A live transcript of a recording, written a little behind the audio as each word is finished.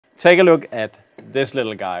take a look at this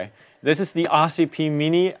little guy. This is the RCP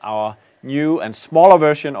Mini, our new and smaller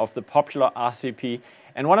version of the popular RCP.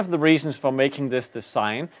 And one of the reasons for making this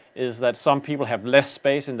design is that some people have less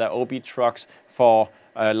space in their OB trucks for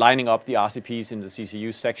lining up the RCPs in the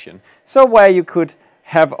CCU section. So where you could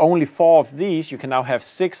have only 4 of these, you can now have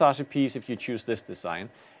 6 RCPs if you choose this design.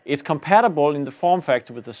 It's compatible in the form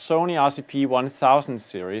factor with the Sony RCP 1000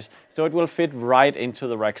 series, so it will fit right into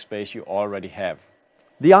the rack space you already have.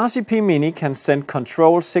 The RCP Mini can send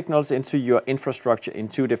control signals into your infrastructure in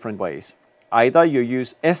 2 different ways. Either you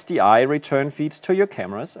use SDI return feeds to your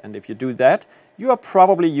cameras, and if you do that, you are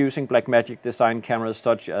probably using BlackMagic design cameras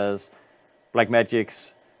such as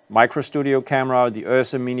BlackMagic's Micro Studio camera, the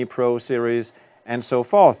URSA Mini Pro series, and so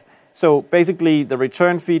forth. So basically the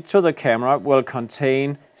return feed to the camera will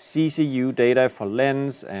contain CCU data for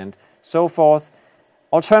lens and so forth.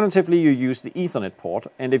 Alternatively, you use the Ethernet port,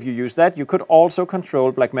 and if you use that, you could also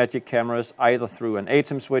control BlackMagic cameras either through an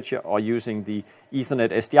ATEM switcher or using the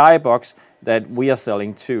Ethernet SDI box that we are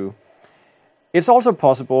selling too. It's also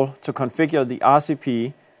possible to configure the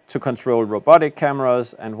RCP to control robotic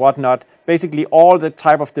cameras and whatnot. Basically all the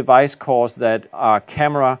type of device cores that are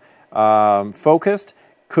camera focused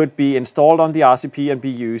could be installed on the RCP and be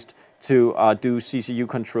used to do CCU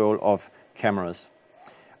control of cameras.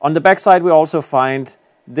 On the back side we also find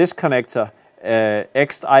this connector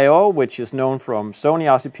XIO, which is known from Sony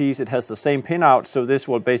RCPs. It has the same pin out, so this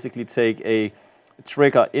will basically take a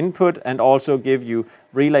trigger input and also give you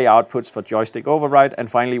relay outputs for joystick override. And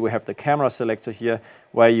finally we have the camera selector here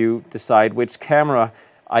where you decide which camera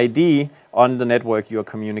ID on the network you are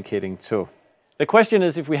communicating to. The question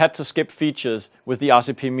is if we had to skip features with the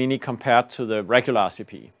RCP Mini compared to the regular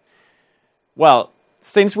RCP. Well,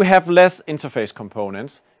 since we have less interface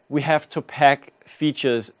components, we have to pack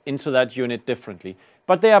features into that unit differently.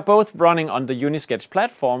 But they are both running on the Unisketch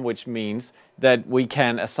platform, which means that we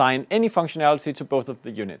can assign any functionality to both of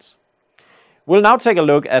the units. We'll now take a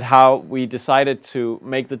look at how we decided to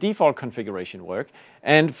make the default configuration work.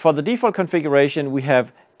 And for the default configuration, we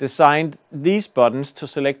have designed these buttons to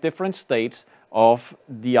select different states of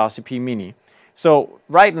the RCP Mini. So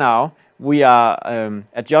right now we are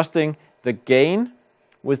adjusting the gain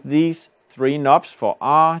with these 3 knobs for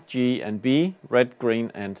R, G and B, red,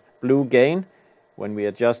 green and blue gain when we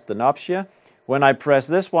adjust the knobs here. When I press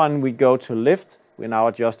this one we go to lift, we're now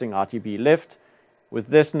adjusting RGB lift. With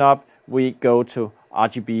this knob we go to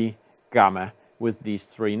RGB gamma with these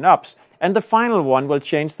 3 knobs. And the final one will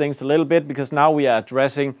change things a little bit because now we are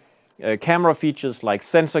addressing camera features like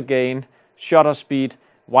sensor gain, shutter speed,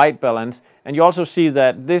 white balance, and you also see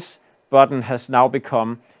that this button has now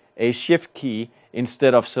become a shift key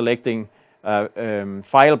instead of selecting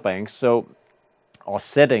file banks or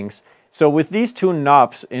settings. So with these 2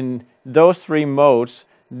 knobs in those 3 modes,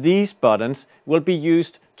 these buttons will be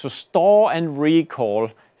used to store and recall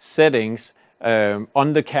settings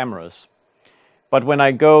on the cameras. But when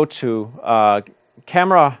I go to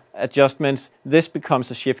camera adjustments, this becomes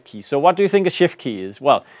a shift key. So what do you think a shift key is?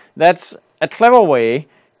 Well, that's a clever way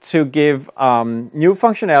to give new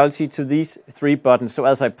functionality to these 3 buttons. So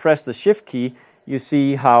as I press the shift key, you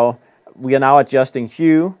see how we are now adjusting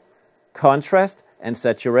hue, contrast and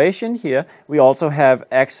saturation here. We also have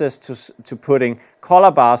access to putting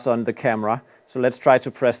color bars on the camera. So let's try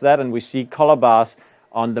to press that and we see color bars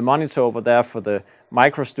on the monitor over there for the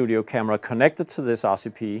Micro Studio camera connected to this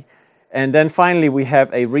RCP. And then finally we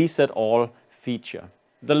have a reset all feature.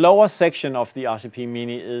 The lower section of the RCP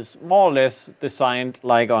Mini is more or less designed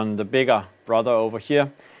like on the bigger brother over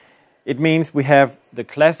here. It means we have the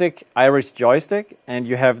classic iris joystick and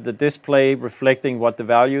you have the display reflecting what the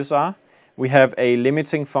values are. We have a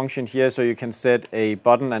limiting function here, so you can set a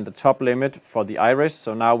button and the top limit for the iris.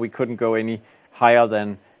 So now we couldn't go any higher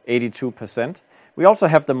than 82%. We also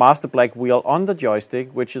have the master black wheel on the joystick,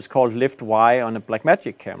 which is called lift Y on a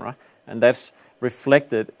BlackMagic camera, and that's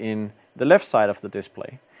reflected in the left side of the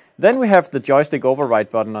display. Then we have the joystick override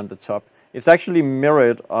button on the top. It's actually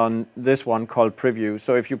mirrored on this one called preview.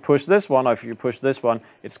 So if you push this one or if you push this one,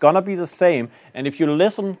 it's gonna be the same. And if you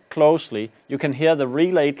listen closely, you can hear the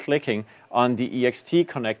relay clicking on the EXT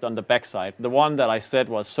connect on the backside. The one that I said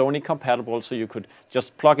was Sony compatible, so you could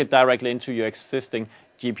just plug it directly into your existing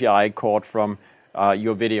GPI cord from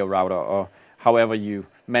your video router or however you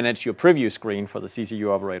manage your preview screen for the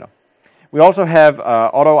CCU operator. We also have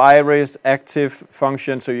auto iris active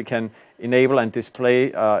function, so you can enable and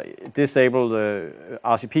disable the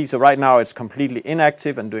RCP. So right now it's completely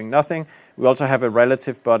inactive and doing nothing. We also have a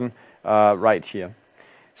relative button right here.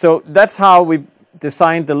 So that's how we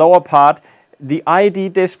designed the lower part. The ID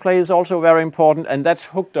display is also very important, and that's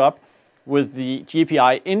hooked up with the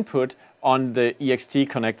GPI input on the EXT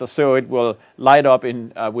connector, so it will light up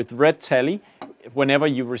with red tally whenever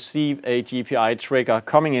you receive a GPI trigger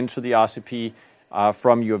coming into the RCP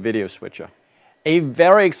from your video switcher. A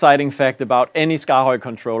very exciting fact about any SKAARHOJ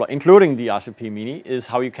controller, including the RCP Mini, is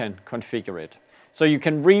how you can configure it. So you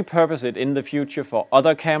can repurpose it in the future for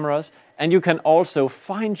other cameras, and you can also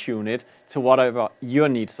fine-tune it to whatever your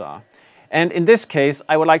needs are. And in this case,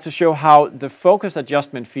 I would like to show how the focus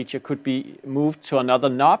adjustment feature could be moved to another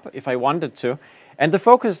knob if I wanted to. And the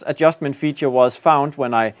focus adjustment feature was found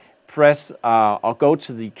when I press or go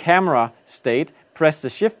to the camera state, press the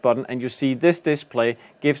shift button, and you see this display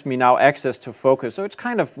gives me now access to focus. So it's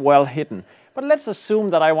kind of well hidden. But let's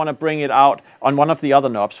assume that I want to bring it out on one of the other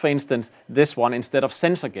knobs, for instance, this one, instead of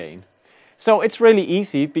sensor gain. So it's really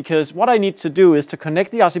easy, because what I need to do is to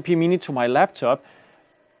connect the RCP Mini to my laptop,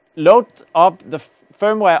 load up the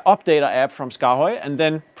firmware updater app from SKAARHOJ, and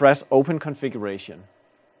then press Open Configuration.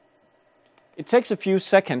 It takes a few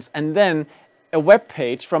seconds, and then a web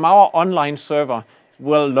page from our online server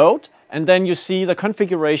will load, and then you see the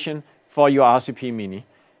configuration for your RCP Mini.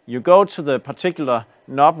 You go to the particular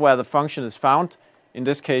knob where the function is found, in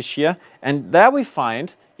this case here, and there we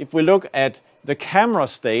find, if we look at the camera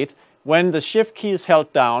state, when the shift key is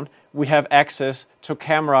held down, we have access to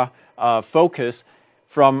camera focus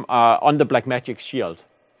from on the BlackMagic Shield.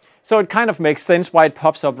 So it kind of makes sense why it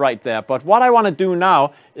pops up right there. But what I want to do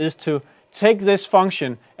now is to take this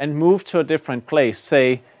function and move to a different place,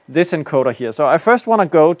 say this encoder here. So I first want to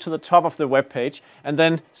go to the top of the web page and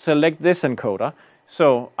then select this encoder.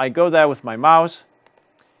 So I go there with my mouse,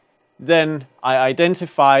 then I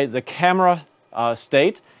identify the camera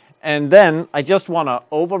state, and then I just want to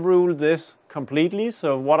overrule this completely.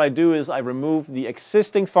 So what I do is I remove the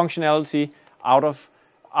existing functionality out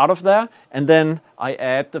of there, and then I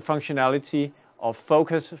add the functionality of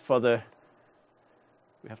focus for the,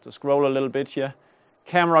 we have to scroll a little bit here,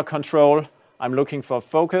 camera control. I'm looking for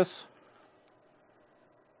focus.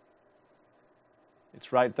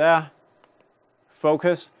 It's right there,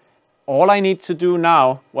 focus. All I need to do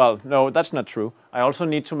now, well, no, that's not true. I also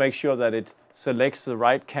need to make sure that it selects the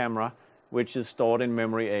right camera, which is stored in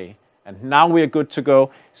memory A. And now we're good to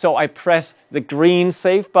go. So I press the green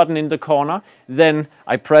Save button in the corner, then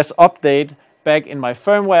I press Update back in my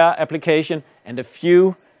firmware application, and a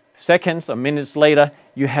few seconds or minutes later,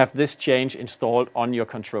 you have this change installed on your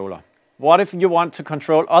controller. What if you want to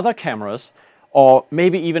control other cameras, or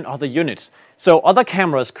maybe even other units? So other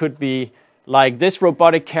cameras could be like this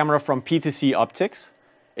robotic camera from PTC Optics.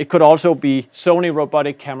 It could also be Sony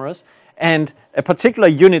robotic cameras. And a particular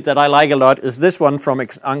unit that I like a lot is this one from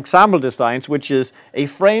Ensemble Designs, which is a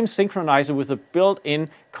frame synchronizer with a built-in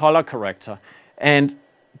color corrector. And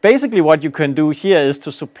basically what you can do here is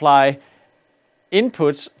to supply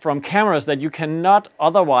inputs from cameras that you cannot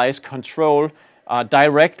otherwise control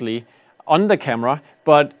directly on the camera,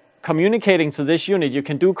 but communicating to this unit, you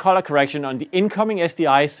can do color correction on the incoming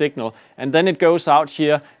SDI signal, and then it goes out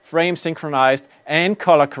here, frame synchronized and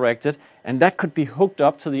color corrected, and that could be hooked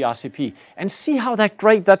up to the RCP. And see how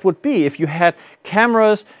great that would be if you had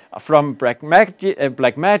cameras from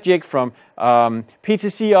BlackMagic, from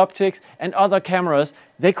PTC Optics, and other cameras.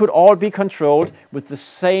 They could all be controlled with the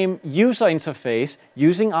same user interface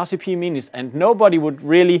using RCP Minis, and nobody would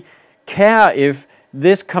really care if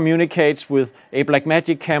this communicates with a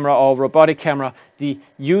BlackMagic camera or robotic camera. The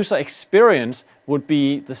user experience would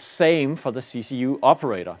be the same for the CCU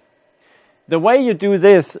operator. The way you do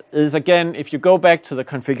this is, again, if you go back to the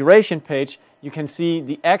configuration page, you can see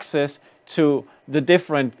the access to the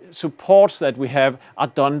different supports that we have are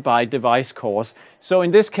done by device cores. So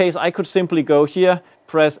in this case, I could simply go here,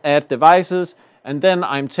 press Add Devices, and then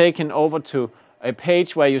I'm taken over to a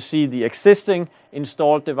page where you see the existing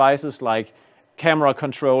installed devices like camera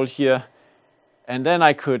control here, and then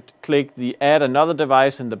I could click the Add Another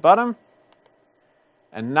Device in the bottom,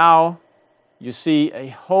 and now you see a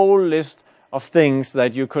whole list of things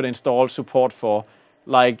that you could install support for.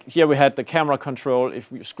 Like here we had the camera control.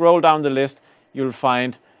 If you scroll down the list, you'll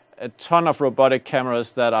find a ton of robotic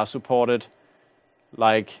cameras that are supported,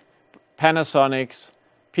 like Panasonic's,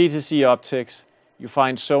 PTC Optics. You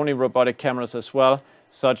find Sony robotic cameras as well,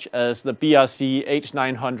 such as the BRC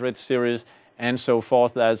H900 series and so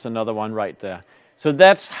forth. There's another one right there. So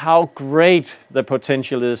that's how great the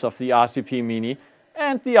potential is of the RCP Mini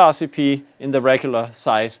and the RCP in the regular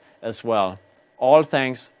size as well. All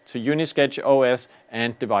thanks to Unisketch OS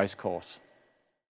and device cores.